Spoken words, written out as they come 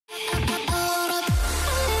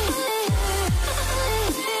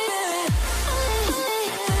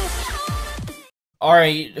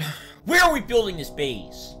Alright, where are we building this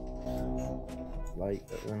base? Like,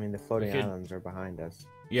 I mean, the floating islands are behind us.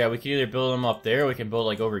 Yeah, we could either build them up there, or we can build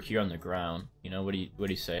like over here on the ground. You know, what do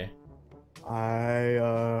you say?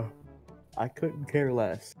 I couldn't care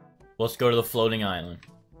less. Let's go to the floating island.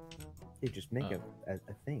 Hey, just make a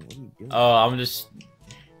thing. What are you doing? Oh, I'm just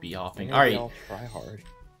be hopping. Alright. I'll try hard.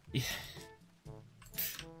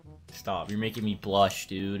 Stop, you're making me blush,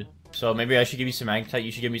 dude. So maybe I should give you some Magnetite,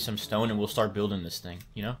 you should give me some stone, and we'll start building this thing,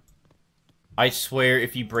 you know? I swear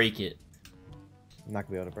if you break it. I'm not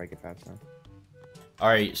gonna be able to break it fast enough.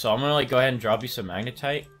 Alright, so I'm gonna like go ahead and drop you some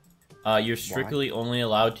Magnetite. You're strictly only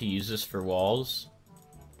allowed to use this for walls.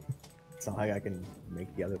 It's not like I can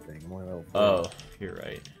make the other thing. I'm only level 4. Oh, you're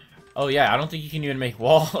right. Oh yeah, I don't think you can even make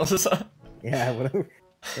walls. Yeah, whatever.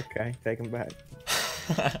 Okay, take them back.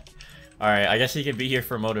 Alright, I guess you can be here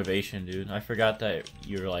for motivation, dude. I forgot that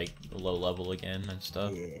you're like low level again and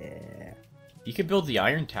stuff. Yeah. You could build the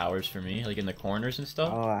iron towers for me, like in the corners and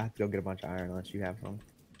stuff. Oh, I have to go get a bunch of iron unless you have some.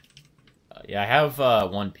 Yeah, I have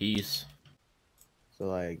 1 piece. So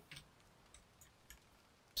like,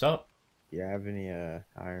 What's up? do you have any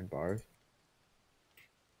iron bars?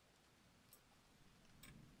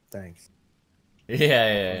 Thanks.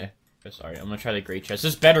 Yeah. Sorry, I'm gonna try the great chest.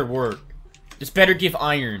 This better work. This better give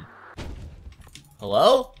iron.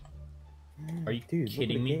 Hello? Are you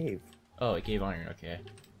kidding me? Gave. Oh, it gave iron. Okay.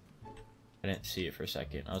 I didn't see it for a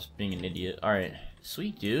second. I was being an idiot. Alright.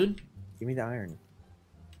 Sweet, dude. Give me the iron.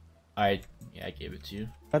 Yeah, I gave it to you.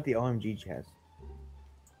 How about the OMG chest?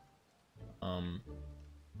 Um,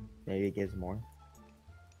 Maybe it gives more.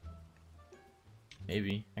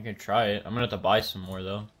 maybe. I can try it. I'm gonna have to buy some more,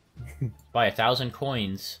 though. Buy 1,000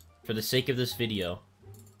 coins for the sake of this video.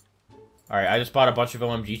 Alright, I just bought a bunch of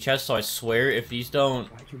OMG chests, so I swear if these don't...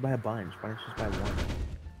 Why'd you buy a bunch? Why don't you just buy one?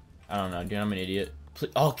 I don't know, dude. I'm an idiot.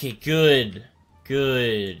 Okay, good.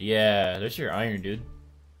 Good. Yeah, there's your iron, dude.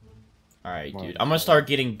 Alright, dude. I'm gonna start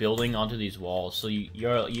getting building onto these walls. So you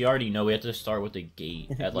already know we have to start with the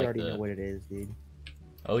gate. At, like, you already know what it is, dude.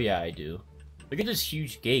 Oh, yeah, I do. Look at this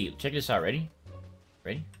huge gate. Check this out. Ready?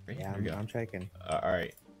 Ready? Yeah, I'm checking.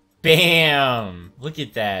 Alright. Bam! Look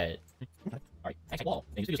at that. Alright, next wall.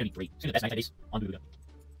 This video's gonna be great. It's gonna be the best base on Booga Booga.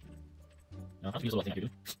 No, that's a little thing,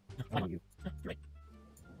 dude. You're right.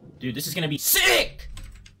 Dude, this is gonna be sick!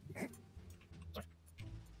 Sorry.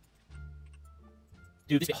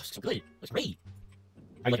 Dude, this is so good. Looks great.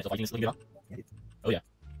 I like it. So I think it's looking good. Oh, yeah.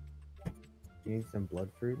 Do you need some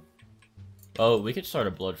blood fruit? Oh, we could start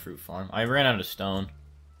a blood fruit farm. I ran out of stone.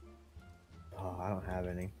 Oh, I don't have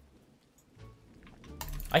any.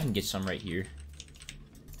 I can get some right here.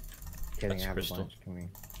 Kidding, That's I have crystal. a bunch. Come here.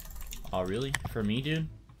 Oh, really? For me, dude?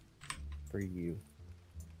 For you.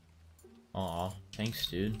 Aw, thanks,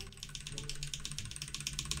 dude.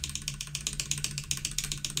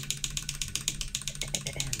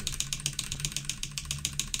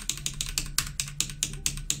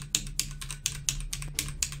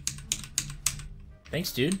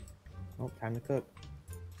 Thanks, dude. Oh, time to cook.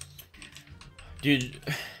 Dude,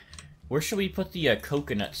 where should we put the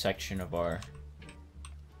coconut section of our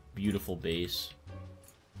beautiful base?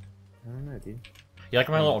 I don't know, dude. You like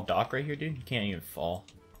my little dock right here, dude? You can't even fall.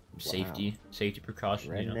 Wow. Safety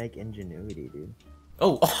precaution, you know? Redneck ingenuity, dude.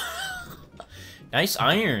 Oh! Nice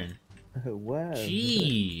iron! Wow.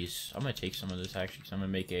 Jeez! I'm gonna take some of this, actually, because I'm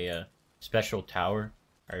gonna make a special tower.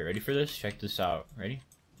 Are you ready for this? Check this out. Ready?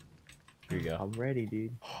 Here you go. I'm ready,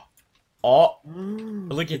 dude. Oh!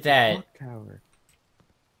 Look at that! Clock tower.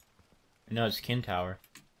 No, it's Kin Tower.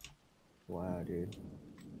 Wow, dude.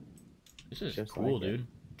 This is Just cool, like it. dude.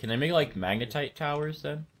 Can I make, like, Magnetite towers,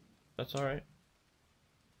 then? That's alright.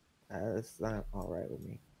 That's not alright with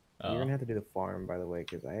me. You're gonna have to do the farm, by the way,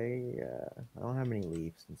 because I don't have any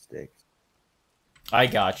leaves and sticks. I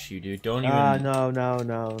got you, dude. Don't even... No.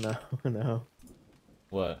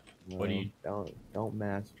 What? No, What do you... Don't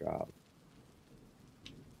mass drop.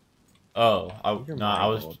 Oh, These are no, my I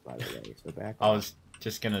was... goals, by the way, so back I off. was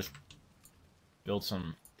just gonna build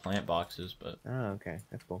some plant boxes, but... Oh, okay.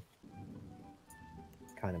 That's cool.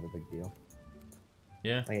 Kind of a big deal.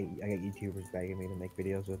 Yeah. I get YouTubers begging me to make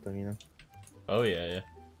videos with them, you know? Oh, yeah.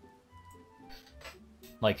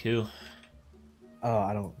 Like who? Oh,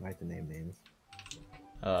 I don't like to name names.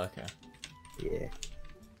 Oh, okay. Yeah.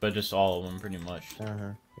 But just all of them, pretty much.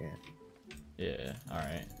 Uh-huh. Yeah. Yeah,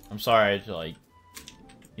 alright. I'm sorry to, like...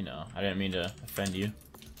 You know, I didn't mean to offend you.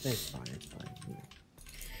 It's fine, it's fine. Yeah.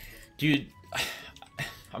 Dude,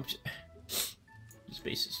 I'm just... This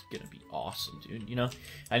base is gonna be awesome, dude. You know,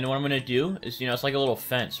 I know what I'm gonna do is, you know, it's like a little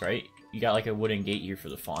fence, right? You got like a wooden gate here for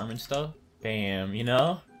the farm and stuff. Bam, you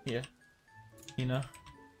know? Yeah. You know?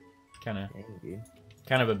 kind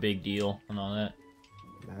of a big deal and all that.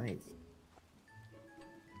 Nice.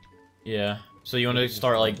 Yeah. So you want to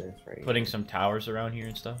start like right putting here. some towers around here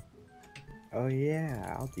and stuff? Oh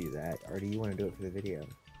yeah, I'll do that. Or do you want to do it for the video?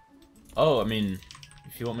 Oh, I mean,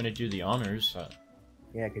 if you want me to do the honors.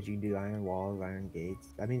 Yeah, because you can do iron walls, iron gates.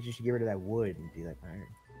 That means you should get rid of that wood and do that iron.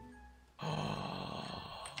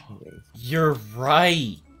 Anyways. You're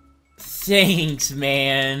right. Thanks,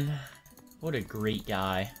 man. What a great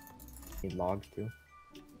guy. Need logs too?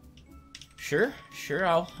 Sure,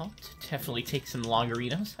 I'll definitely take some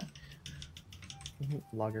logaritos.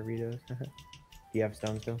 Logaritos. Do you have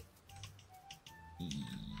stone still?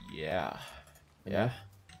 Yeah. Yeah,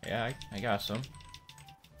 I got some.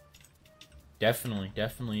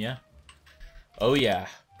 Definitely, yeah. Oh yeah.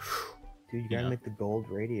 Dude, you gotta make the gold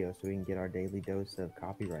radio so we can get our daily dose of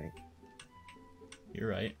copyright. You're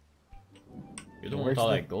right. You're the one with all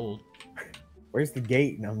that gold. Where's the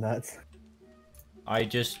gate, nuts? I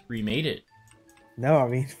just remade it. No, I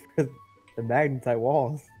mean for the magnetite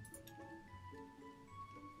walls.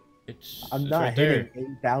 I'm not right hitting there.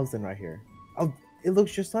 8,000 right here. Oh, it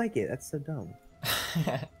looks just like it. That's so dumb.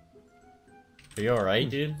 Are you alright,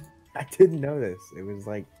 dude? I didn't notice. It was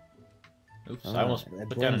like... Oops, I almost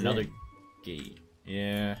put down another gate.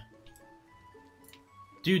 Yeah.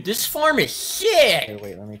 Dude, this farm is sick! Hey,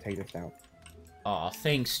 wait, let me take this out. Aw,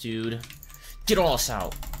 thanks, dude. Get all this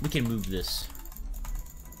out. We can move this.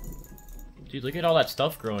 Dude, look at all that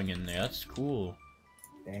stuff growing in there. That's cool.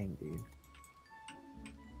 Dang, dude.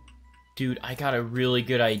 Dude, I got a really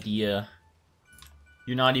good idea.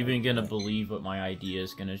 You're not even gonna believe what my idea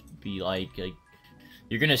is gonna be like. Like,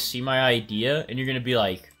 you're gonna see my idea, and you're gonna be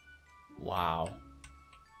like, wow.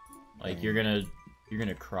 Like, you're gonna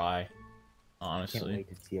cry. Honestly. I can't wait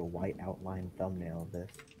to see a white outline thumbnail of this.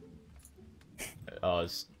 Oh,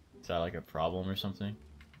 is that like a problem or something?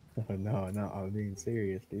 Oh, no, I'm being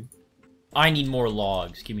serious, dude. I need more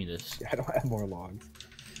logs. Give me this. I don't have more logs.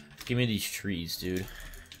 Give me these trees, dude.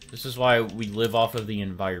 This is why we live off of the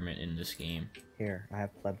environment in this game. Here, I have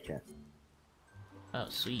pleb chest. Oh,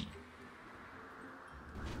 sweet.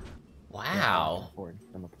 Wow. Yeah,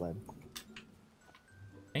 I'm a pleb.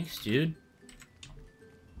 Thanks, dude.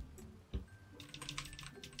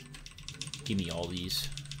 Give me all these.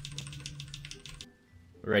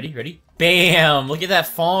 Ready? Ready? Bam! Look at that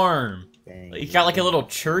farm! Dang, You got like a little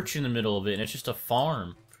church in the middle of it, and it's just a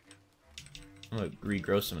farm. I'm gonna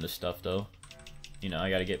regrow some of this stuff, though. You know, I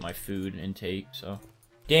gotta get my food intake, so...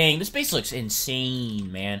 Dang, this base looks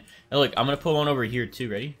insane, man. Now look, I'm gonna put one over here, too.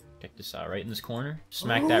 Ready? Check this out, right in this corner.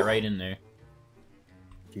 Smack that right in there.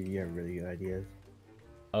 Dude, you have really good ideas.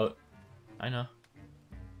 Oh, I know.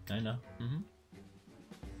 I know. Mm-hmm.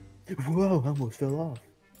 Whoa, I almost fell off.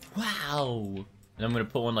 Wow! And I'm gonna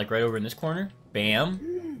put one, like, right over in this corner.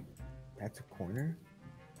 Bam! That's a corner?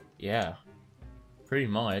 Yeah. Pretty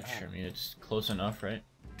much. I mean, it's close enough, right?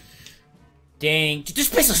 Dang. Dude, this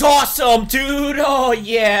place is awesome, dude! Oh,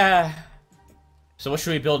 yeah! So what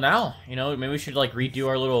should we build now? You know, maybe we should, like, redo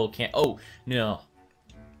our little camp. Oh, no.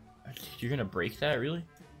 You're gonna break that, really?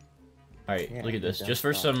 Alright, Yeah, look at this. that's Just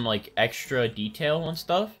for fine. some, like, extra detail and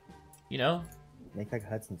stuff. You know? Make like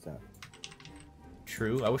huts and stuff.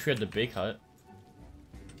 True. I wish we had the big hut.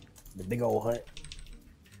 The big old hut.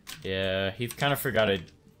 Yeah, he kind of forgot to,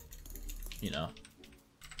 you know.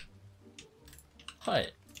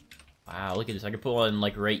 Hut. Wow, look at this. I could put one,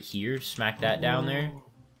 like, right here. Smack that down there.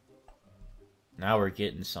 Now we're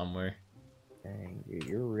getting somewhere. Dang, dude,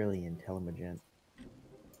 you're really intelligent.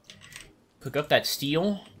 Cook up that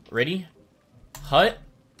steel. Ready? Hut.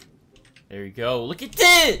 There you go. Look at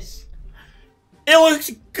this! It looks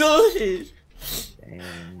good!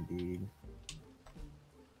 Dang, dude.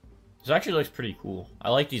 This actually looks pretty cool. I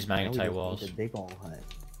like these Now we magnetite just walls. need a big old hut.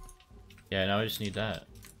 Yeah, now I just need that.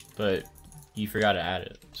 But you forgot to add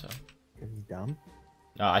it, so. Cause he's dumb?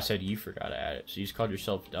 No, I said you forgot to add it, so you just called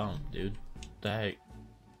yourself dumb, dude. What the heck?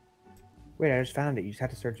 Wait, I just found it. You just have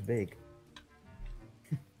to search big.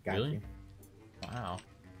 Got Really? you. Wow.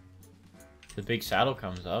 The big saddle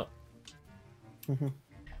comes up.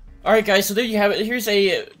 Alright guys, so there you have it. Here's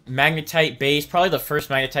a magnetite base, probably the first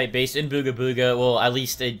magnetite base in Booga Booga. Well, at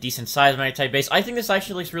least a decent sized magnetite base. I think this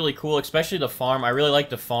actually looks really cool, especially the farm. I really like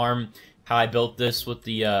the farm, how I built this with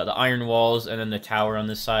the iron walls and then the tower on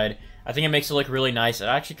this side. I think it makes it look really nice. It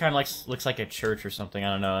actually kind of looks like a church or something,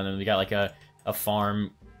 I don't know. And then we got like a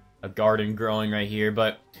farm, a garden growing right here.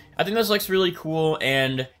 But I think this looks really cool,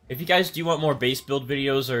 and if you guys do want more base build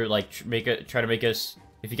videos or like try to make us,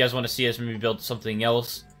 if you guys want to see us maybe build something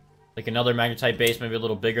else, like another magnetite base, maybe a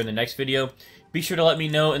little bigger in the next video, be sure to let me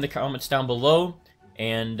know in the comments down below.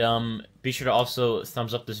 And be sure to also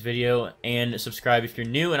thumbs up this video and subscribe if you're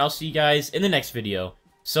new, and I'll see you guys in the next video.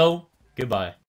 So, goodbye.